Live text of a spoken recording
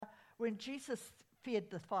when Jesus fed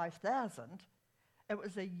the 5,000, it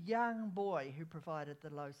was a young boy who provided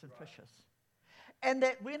the loaves and fishes. And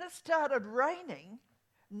that when it started raining,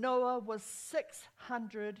 Noah was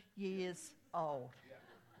 600 years old.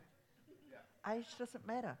 Age doesn't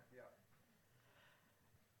matter.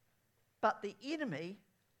 But the enemy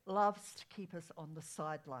loves to keep us on the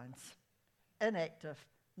sidelines, inactive,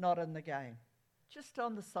 not in the game, just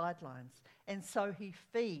on the sidelines. And so he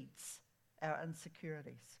feeds our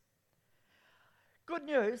insecurities. Good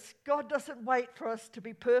news, God doesn't wait for us to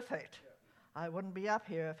be perfect. I wouldn't be up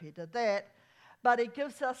here if he did that. But he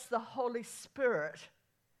gives us the Holy Spirit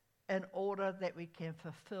in order that we can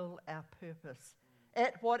fulfill our purpose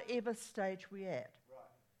at whatever stage we're at.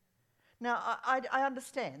 Now, I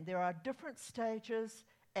understand there are different stages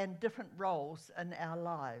and different roles in our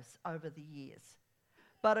lives over the years.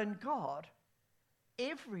 But in God,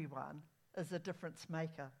 everyone is a difference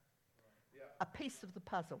maker, a piece of the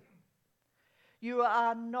puzzle. You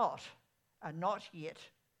are not yet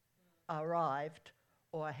arrived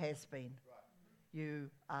or has been. You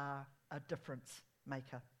are a difference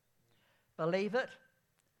maker. Believe it,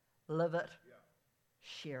 live it,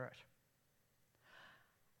 share it.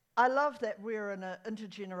 I love that we're in an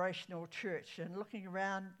intergenerational church, and looking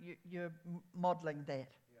around, you're modelling that.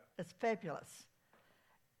 It's fabulous.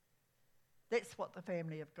 That's what the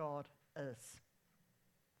family of God is.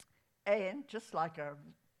 And just like a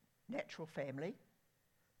natural family,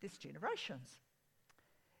 there's generations.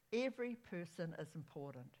 Every person is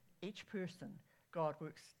important. Each person God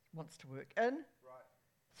wants to work in,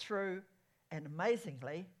 through, and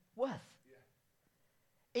amazingly, with.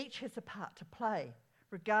 Each has a part to play,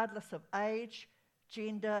 regardless of age,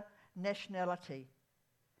 gender, nationality.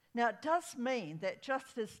 Now, it does mean that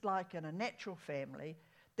just as like in a natural family,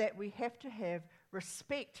 that we have to have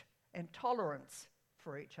respect and tolerance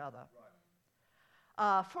for each other.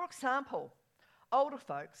 For example, older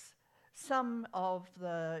folks, some of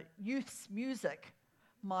the youth's music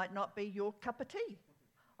might not be your cup of tea,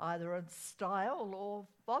 either in style or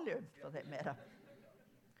volume, for that matter.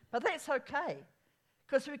 But that's okay,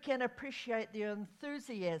 because we can appreciate their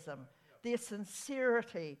enthusiasm, their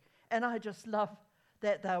sincerity, and I just love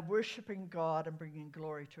that they're worshipping God and bringing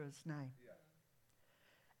glory to his name.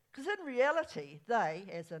 Because in reality, they,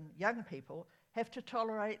 as in young people, have to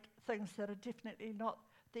tolerate things that are definitely not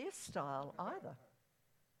their style either.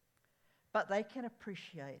 But they can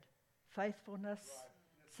appreciate faithfulness,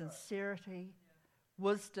 sincerity,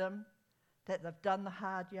 wisdom, that they've done the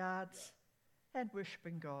hard yards, and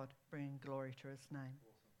worshipping God, bringing glory to his name.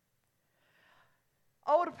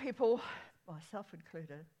 Older people, myself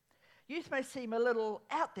included, youth may seem a little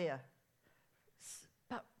out there,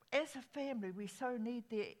 but as a family, we so need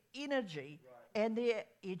their energy and their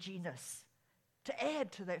edginess to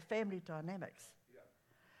add to that family dynamics.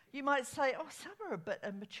 You might say, oh, some are a bit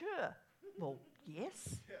immature. Well,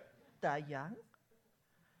 yes, they're young.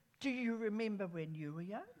 Do you remember when you were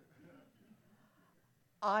young?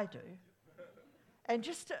 I do. And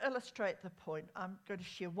just to illustrate the point, I'm going to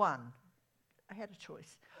share one. I had a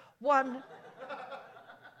choice. One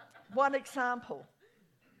example.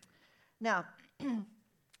 Now,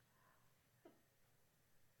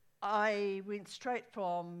 I went straight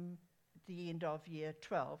from the end of year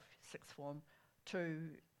 12, sixth form, to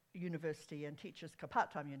university and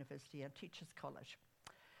part-time university and teachers college.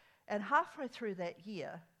 And halfway through that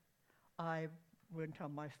year, I went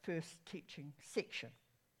on my first teaching section.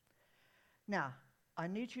 Now, I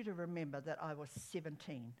need you to remember that I was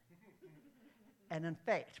 17. And in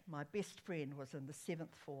fact, my best friend was in the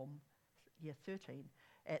 7th form, year 13,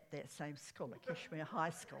 at that same school, at Kashmir High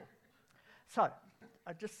School. So,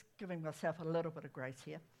 I'm just giving myself a little bit of grace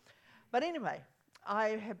here. But anyway, I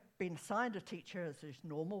have been assigned a teacher, as is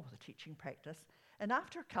normal with a teaching practice, and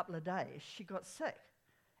after a couple of days, she got sick,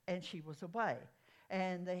 and she was away.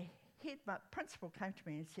 And the principal came to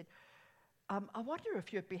me and said, I wonder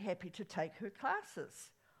if you'd be happy to take her classes.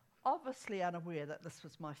 Obviously unaware that this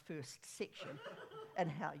was my first section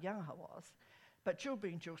and how young I was. But Jill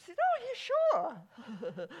being Jill said, oh, yeah,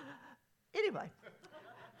 sure. Anyway,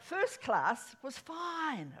 first class was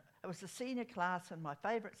fine. It was a senior class in my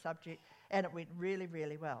favourite subject, and it went really,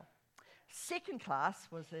 really well. Second class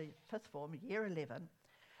was a 5th form, year 11,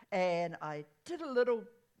 and I did a little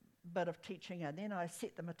bit of teaching, and then I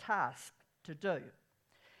set them a task to do.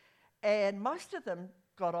 And most of them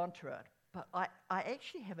got onto it, but I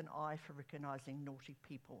actually have an eye for recognising naughty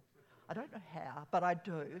people. I don't know how, but I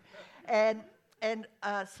do. And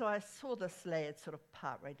so I saw this lad sort of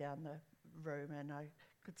part way down the room, and I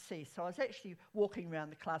could see. So I was actually walking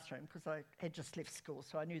around the classroom because I had just left school,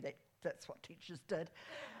 so I knew that that's what teachers did.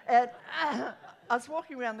 And I was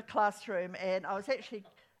walking around the classroom, and I was actually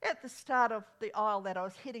at the start of the aisle that I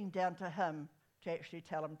was heading down to him to actually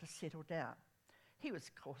tell him to settle down. He was,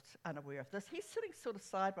 of course, unaware of this. He's sitting sort of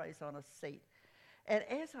sideways on his seat. And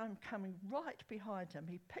as I'm coming right behind him,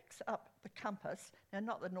 he picks up the compass, now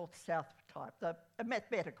not the north-south type, the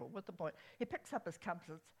mathematical with the point. He picks up his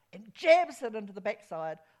compass and jabs it into the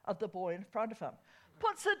backside of the boy in front of him.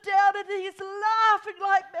 Puts it down, and he's laughing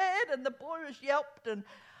like mad, and the boy was yelped, and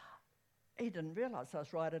he didn't realise I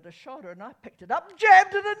was right at his shoulder, and I picked it up and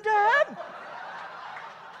jammed it into him.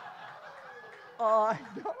 I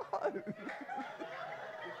know.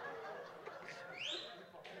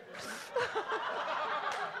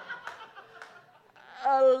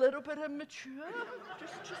 A little bit immature,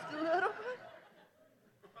 just a little bit.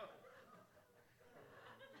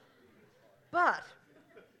 But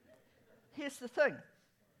here's the thing.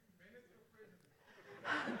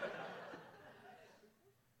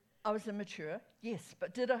 I was immature, yes,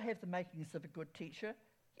 but did I have the makings of a good teacher?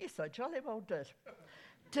 Yes, I jolly well did.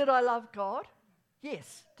 Did I love God?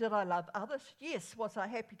 Yes. Did I love others? Yes. Was I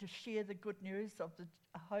happy to share the good news of the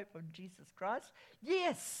hope of Jesus Christ?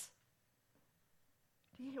 Yes.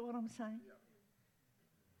 Do you hear what I'm saying?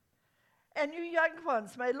 Yeah. And you young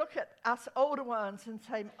ones may look at us older ones and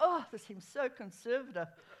say, oh, this seems so conservative.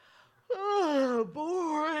 Oh,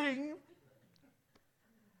 boring.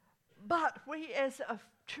 But we as a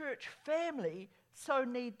church family so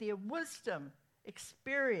need their wisdom,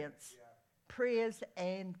 experience, prayers,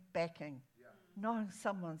 and backing. Knowing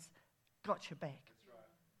someone's got your back. That's right.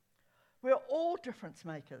 We're all difference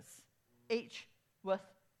makers, each with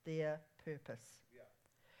their purpose. Yeah.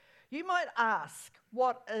 You might ask,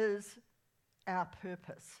 what is our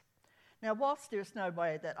purpose? Now, whilst there's no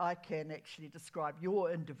way that I can actually describe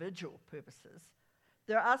your individual purposes,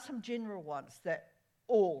 there are some general ones that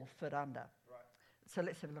all fit under. Right. So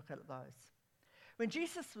let's have a look at those. When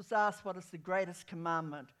Jesus was asked what is the greatest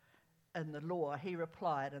commandment in the law, he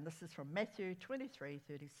replied, and this is from Matthew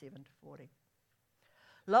 23:37-40.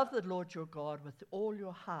 Love the Lord your God with all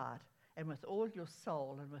your heart and with all your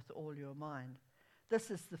soul and with all your mind.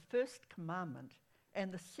 This is the first commandment,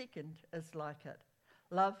 and the second is like it.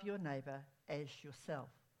 Love your neighbor as yourself.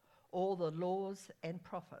 All the laws and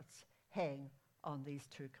prophets hang on these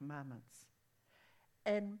two commandments.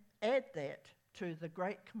 And add that to the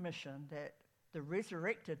Great Commission that the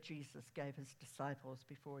resurrected Jesus gave his disciples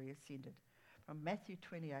before he ascended, from Matthew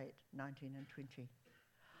 28:19 and 20.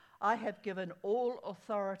 I have given all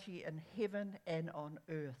authority in heaven and on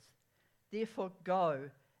earth. Therefore go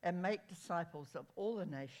and make disciples of all the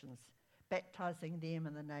nations, baptizing them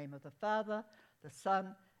in the name of the Father, the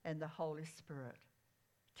Son, and the Holy Spirit.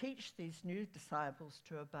 Teach these new disciples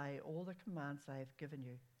to obey all the commands I have given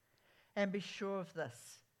you. And be sure of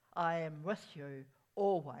this, I am with you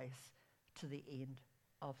always, to the end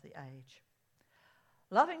of the age.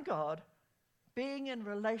 Loving God, being in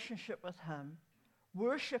relationship with him,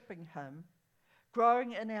 worshipping him,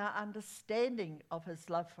 growing in our understanding of his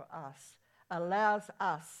love for us, allows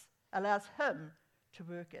him to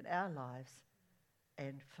work in our lives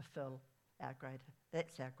and fulfill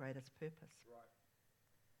that's our greatest purpose. Right.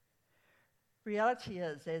 Reality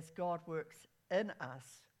is, as God works in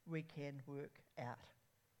us, we can work out.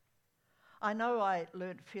 I know I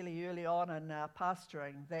learned fairly early on in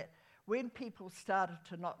pastoring that when people started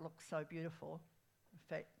to not look so beautiful, in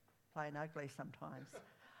fact, plain ugly sometimes,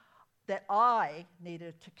 that I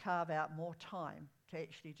needed to carve out more time to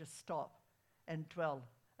actually just stop and dwell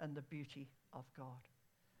in the beauty of God,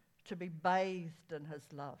 to be bathed in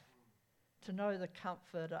his love, to know the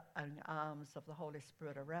comfort and arms of the Holy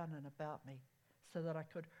Spirit around and about me, so that I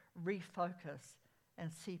could refocus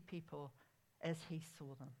and see people as he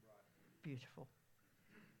saw them. Beautiful.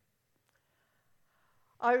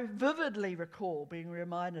 I vividly recall being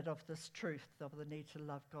reminded of this truth of the need to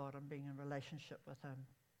love God and being in relationship with him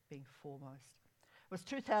being foremost. It was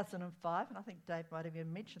 2005, and I think Dave might have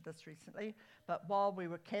even mentioned this recently, but while we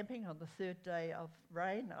were camping on the third day of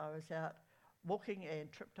rain, I was out walking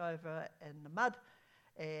and tripped over in the mud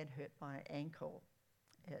and hurt my ankle.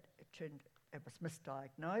 It was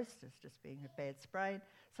misdiagnosed as just being a bad sprain,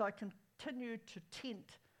 so I continued to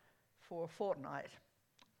tent for a fortnight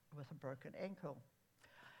with a broken ankle.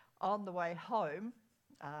 On the way home,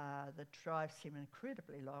 the drive seemed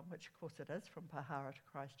incredibly long, which of course it is, from Pahara to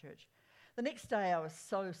Christchurch. The next day I was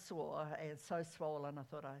so sore and so swollen, I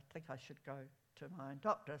thought, I think I should go to my own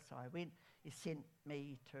doctor. So I went, he sent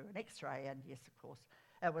me to an x-ray, and yes, of course,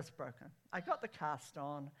 it was broken. I got the cast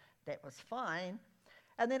on, that was fine.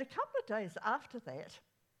 And then a couple of days after that,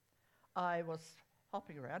 I was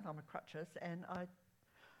hopping around on my crutches, and I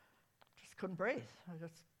just couldn't breathe. I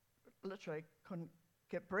just literally couldn't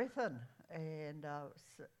get breath in, and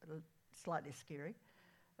it was slightly scary.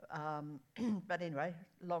 But anyway,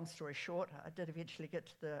 long story short, I did eventually get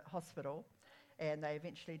to the hospital, and they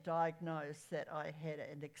eventually diagnosed that I had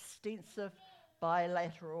an extensive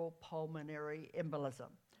bilateral pulmonary embolism,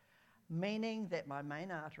 meaning that my main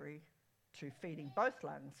artery to feeding both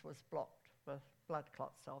lungs was blocked with blood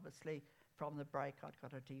clots. Obviously, from the break, I'd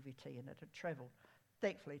got a DVT and it had travelled,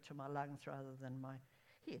 thankfully, to my lungs rather than my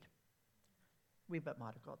head. Wee bit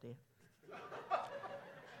might have got there.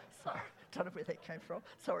 Sorry, don't know where that came from.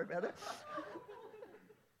 Sorry about it.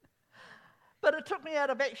 But it took me out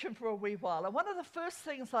of action for a wee while. And one of the first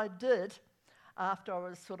things I did after I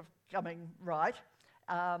was sort of coming right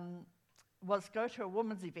was go to a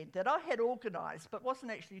women's event that I had organised but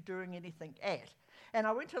wasn't actually doing anything at. And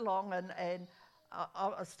I went along and I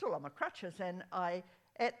was still on my crutches, and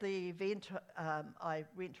at the event I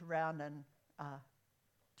went around and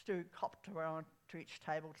hopped around to each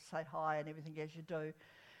table to say hi and everything as you do.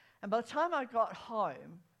 And by the time I got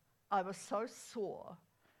home, I was so sore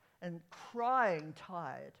and crying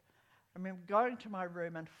tired. I remember going to my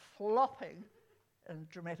room and flopping in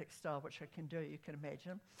dramatic style, which I can do, you can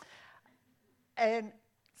imagine, and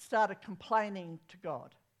started complaining to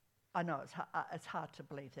God. I know it's hard to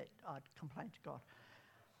believe that I'd complain to God,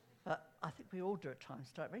 but I think we all do at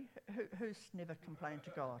times, don't we? Who's never complained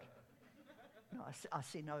to God? No, I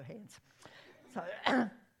see no hands. So,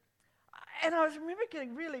 and I remember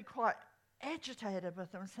getting really quite agitated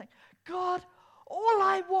with them and saying, God, all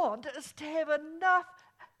I want is to have enough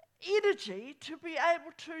energy to be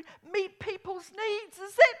able to meet people's needs.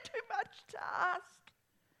 Is that too much to ask?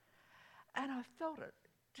 And I felt it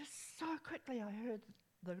just so quickly. I heard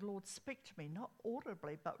the Lord speak to me, not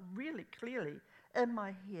audibly, but really clearly in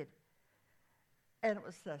my head. And it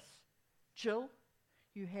was this: Jill,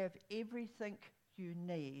 you have everything you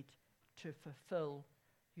need to fulfill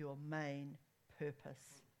your main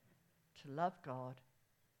purpose, to love God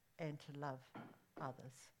and to love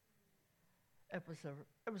others. It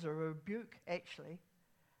was a rebuke, actually,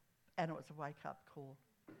 and it was a wake-up call.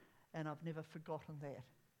 And I've never forgotten that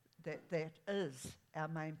is our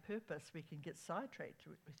main purpose. We can get sidetracked.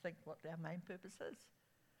 We think what our main purpose is.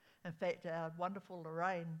 In fact, our wonderful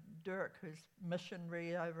Lorraine Dirk, who's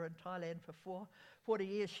missionary over in Thailand for 40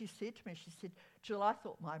 years, she said to me, she said, Jill, I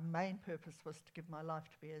thought my main purpose was to give my life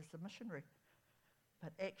to be as a missionary.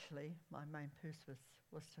 But actually, my main purpose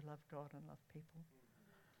was to love God and love people.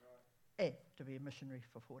 And to be a missionary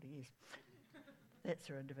for 40 years. That's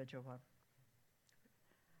her individual one.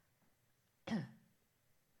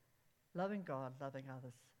 Loving God, loving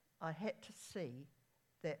others. I had to see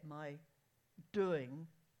that my doing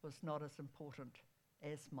was not as important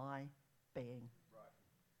as my being. Right.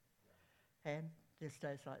 Yeah. And there's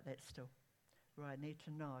days like that still, where I need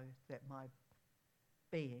to know that my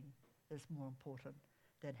being is more important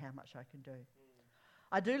than how much I can do.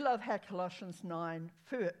 I do love how Colossians 9,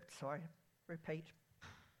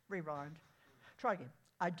 rewind, try again.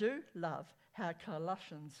 I do love how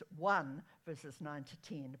Colossians 1, verses 9 to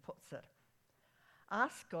 10 puts it.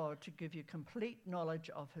 Ask God to give you complete knowledge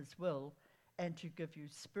of his will and to give you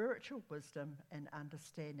spiritual wisdom and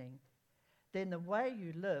understanding. Then the way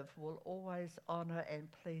you live will always honor and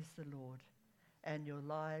please the Lord, and your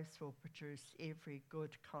lives will produce every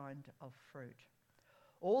good kind of fruit.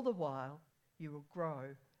 All the while, you will grow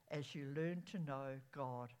as you learn to know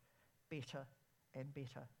God better and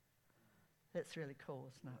better. That's really cool,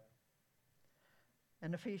 isn't it?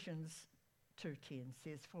 And Ephesians 2:10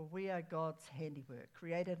 says, for we are God's handiwork,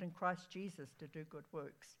 created in Christ Jesus to do good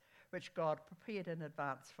works, which God prepared in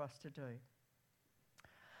advance for us to do.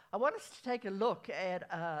 I want us to take a look at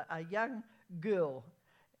a young girl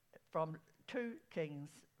from 2 Kings,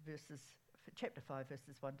 chapter 5,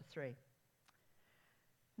 verses 1 to 3.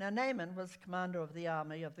 Now Naaman was commander of the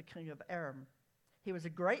army of the king of Aram. He was a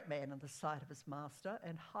great man in the sight of his master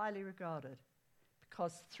and highly regarded,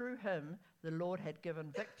 because through him the Lord had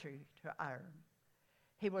given victory to Aram.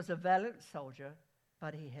 He was a valiant soldier,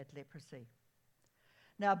 but he had leprosy.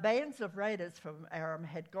 Now bands of raiders from Aram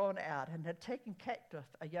had gone out and had taken captive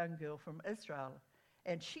a young girl from Israel,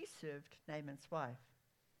 and she served Naaman's wife.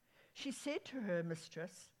 She said to her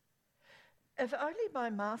mistress, if only my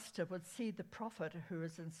master would see the prophet who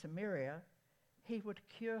is in Samaria, he would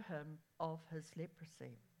cure him of his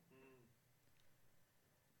leprosy.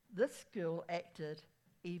 This girl acted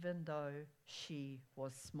even though she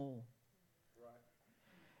was small. Right.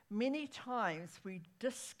 Many times we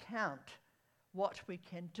discount what we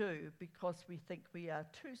can do because we think we are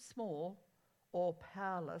too small or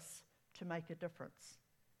powerless to make a difference.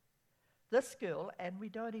 This girl, and we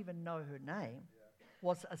don't even know her name,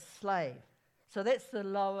 was a slave. So that's the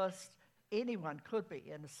lowest anyone could be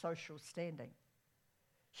in a social standing.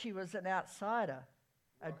 She was an outsider,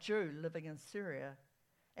 a Jew living in Syria,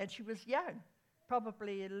 and she was young,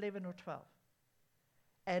 probably 11 or 12,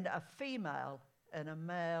 and a female in a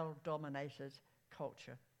male-dominated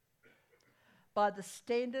culture. By the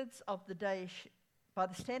standards of the day,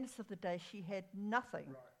 she had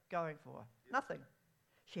nothing going for her. Nothing.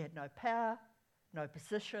 She had no power, no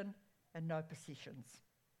position, and no possessions.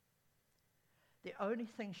 The only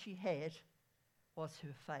thing she had was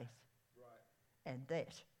her faith. And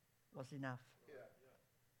that was enough.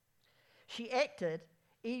 She acted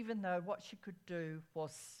even though what she could do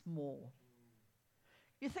was small.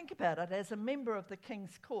 You think about it, as a member of the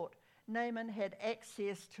king's court, Naaman had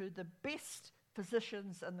access to the best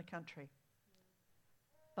physicians in the country,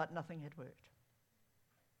 but nothing had worked.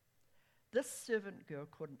 This servant girl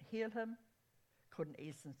couldn't heal him, couldn't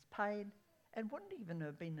ease his pain, and wouldn't even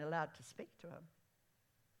have been allowed to speak to him.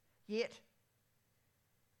 Yet,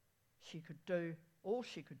 all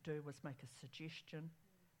she could do was make a suggestion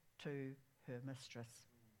to her mistress.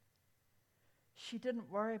 She didn't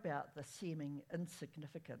worry about the seeming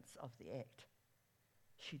insignificance of the act.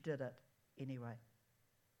 She did it anyway.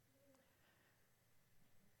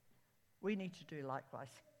 We need to do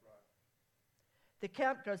likewise. The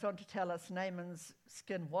account goes on to tell us Naaman's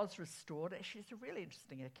skin was restored. Actually, it's a really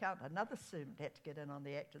interesting account. Another servant had to get in on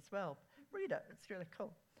the act as well. Read it, it's really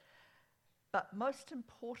cool. But most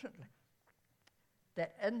importantly,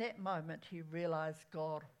 that in that moment he realized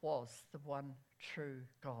God was the one true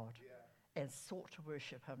God and sought to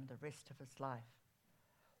worship him the rest of his life.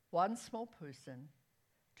 One small person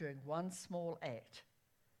doing one small act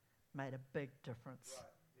made a big difference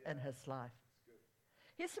in his life.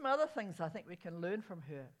 Here's some other things I think we can learn from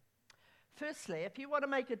her. Firstly, if you want to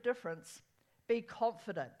make a difference, be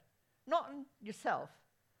confident, not in yourself,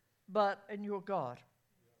 but in your God.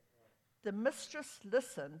 The mistress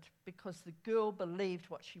listened because the girl believed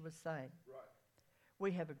what she was saying.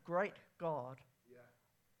 We have a great God.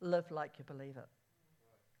 Live like you believe it.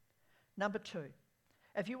 Number 2,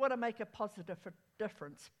 if you want to make a positive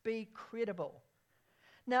difference, be credible.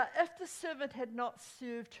 Now, if the servant had not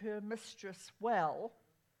served her mistress well,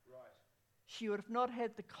 she would have not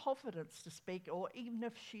had the confidence to speak, or even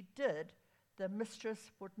if she did, the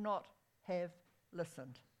mistress would not have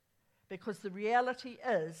listened. Because the reality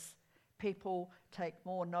is, people take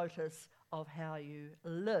more notice of how you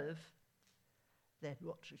live than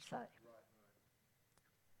what you say.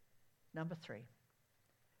 Number 3,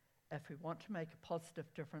 if we want to make a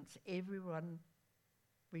positive difference,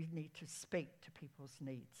 we need to speak to people's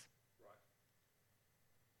needs.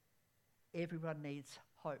 Everyone needs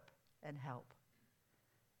hope and help,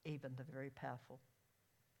 even the very powerful.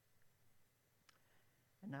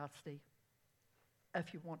 And lastly,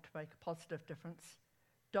 if you want to make a positive difference,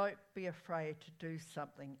 don't be afraid to do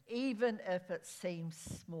something, even if it seems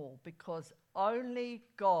small, because only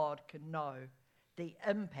God can know the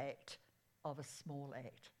impact of a small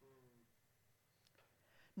act.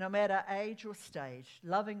 No matter age or stage,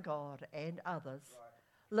 loving God and others,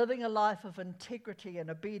 living a life of integrity and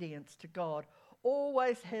obedience to God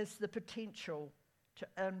always has the potential to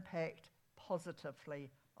impact positively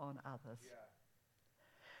on others.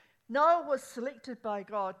 Noah was selected by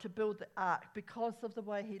God to build the ark because of the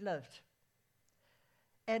way he lived.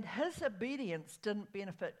 And his obedience didn't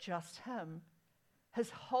benefit just him. His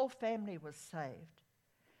whole family was saved.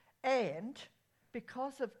 And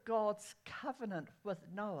because of God's covenant with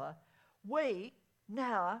Noah, we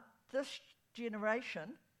now, this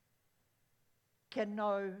generation, can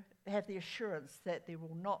have the assurance that there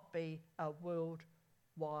will not be a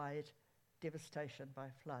worldwide devastation by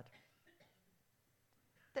flood.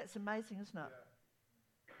 That's amazing, isn't it?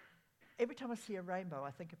 Every time I see a rainbow,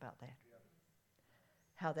 I think about that.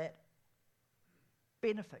 How that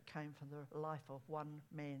benefit came from the life of one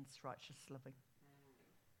man's righteous living.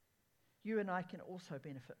 You and I can also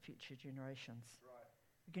benefit future generations.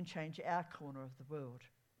 We can change our corner of the world.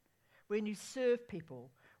 When you serve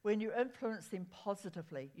people, when you influence them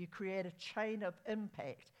positively, you create a chain of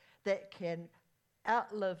impact that can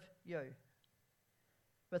outlive you.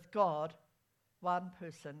 With God, one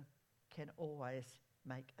person can always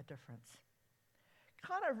make a difference.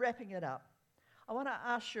 Kind of wrapping it up, I want to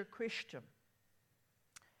ask you a question.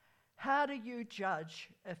 How do you judge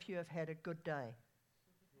if you have had a good day?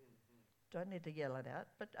 Don't need to yell it out,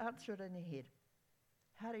 but answer it in your head.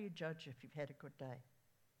 How do you judge if you've had a good day?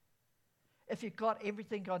 If you've got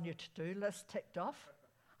everything on your to-do list ticked off,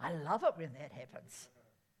 I love it when that happens.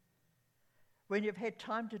 When you've had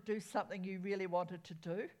time to do something you really wanted to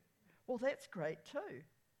do, Well, that's great too.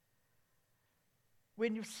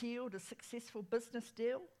 When you've sealed a successful business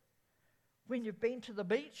deal, when you've been to the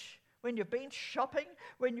beach, when you've been shopping,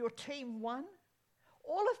 when your team won,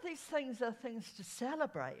 all of these things are things to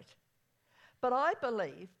celebrate. But I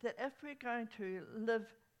believe that if we're going to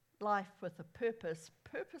live life with a purpose,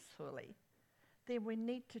 purposefully, then we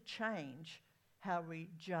need to change how we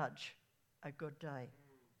judge a good day.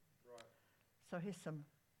 Right. So here's some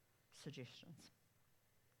suggestions.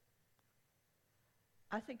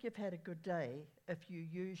 I think you've had a good day if you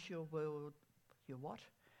use your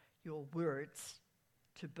words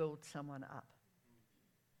to build someone up.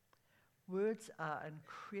 Words are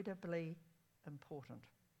incredibly important.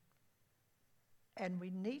 And we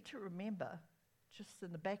need to remember, just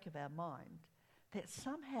in the back of our mind, that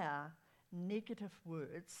somehow negative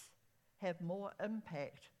words have more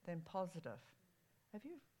impact than positive. Have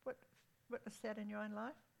you witnessed that in your own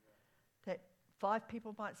life? Yeah. That 5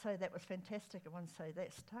 people might say that was fantastic, and one say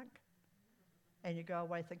that stunk, and you go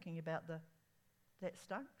away thinking about that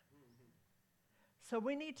stunk. So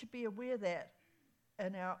we need to be aware that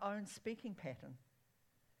in our own speaking pattern,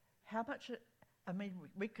 how much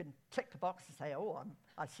we can tick the box and say,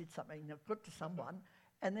 I said something good to someone,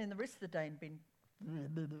 and then the rest of the day been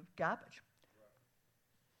garbage. Right.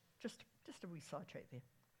 Just a wee sidetrack there.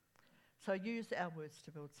 So use our words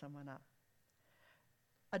to build someone up.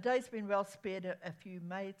 A day's been well spent if you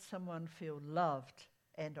made someone feel loved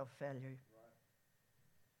and of value. Right.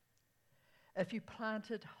 If you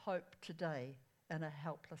planted hope today in a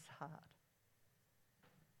helpless heart.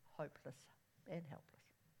 Hopeless and helpless.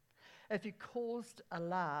 If you caused a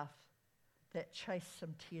laugh that chased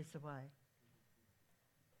some tears away.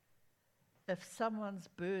 If someone's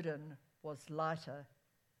burden was lighter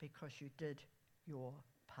because you did your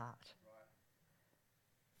part. Right.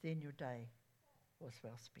 Then your day was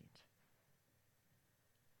well spent.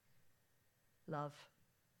 Love,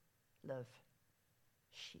 live,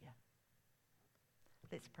 share.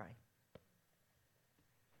 Let's pray.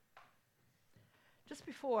 Just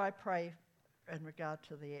before I pray in regard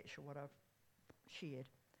to the actual what I've shared,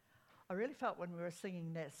 I really felt when we were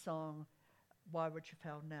singing that song, Why Would You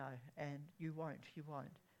Fail Now? And you won't,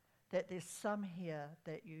 that there's some here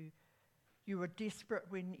that you were desperate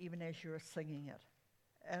when even as you were singing it.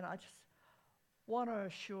 And I just want to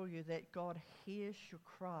assure you that God hears your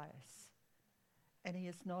cries, and He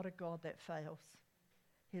is not a God that fails.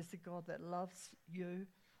 He is a God that loves you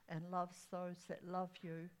and loves those that love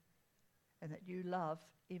you, and that you love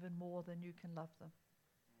even more than you can love them.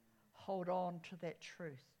 Hold on to that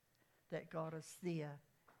truth, that God is there,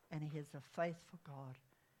 and He is a faithful God,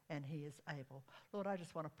 and He is able. Lord, I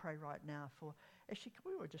just want to pray right now for, actually,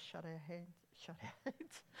 can we all just shut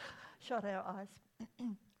our eyes?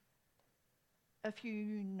 If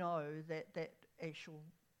you know that actual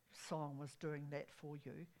song was doing that for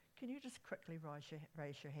you, can you just quickly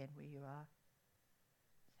raise your hand where you are?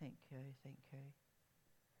 Thank you.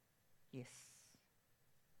 Yes.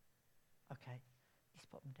 Okay, just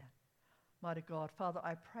put them down. Mighty God, Father,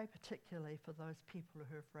 I pray particularly for those people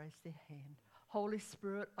who have raised their hand. Holy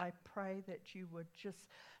Spirit, I pray that you would just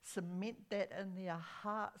cement that in their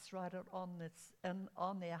hearts, right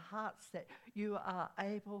on their hearts, that you are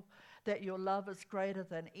able, that your love is greater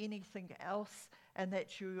than anything else, and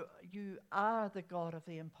that you are the God of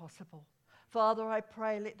the impossible. Father, I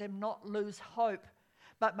pray, let them not lose hope,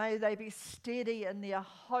 but may they be steady in their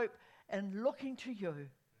hope and looking to you.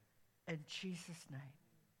 In Jesus' name.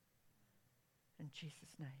 In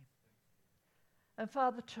Jesus' name. And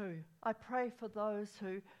Father, too, I pray for those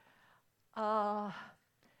who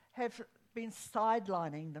have been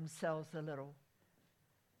sidelining themselves a little,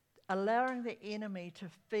 allowing the enemy to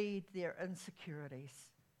feed their insecurities.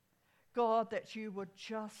 God, that you would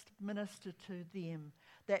just minister to them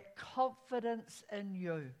that confidence in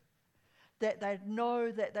you, that they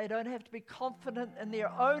know that they don't have to be confident in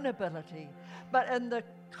their own ability, but in the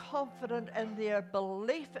confident in their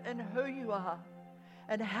belief in who you are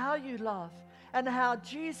and how you love and how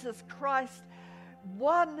Jesus Christ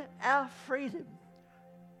won our freedom,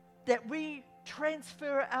 that we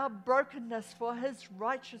transfer our brokenness for His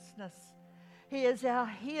righteousness. He is our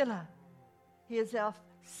healer. He is our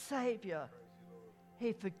Savior.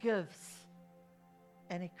 He forgives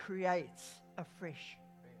and He creates afresh.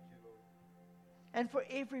 And for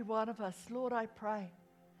every one of us, Lord, I pray,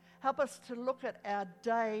 help us to look at our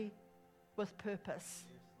day with purpose.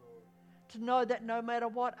 Yes, to know that no matter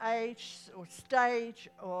what age or stage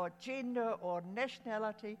or gender or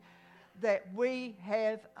nationality, that we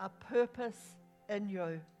have a purpose in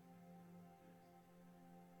you.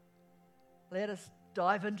 Let us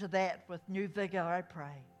dive into that with new vigor, I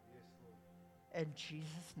pray. Yes, Lord. In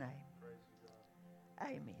Jesus' name.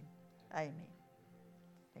 Amen. Amen.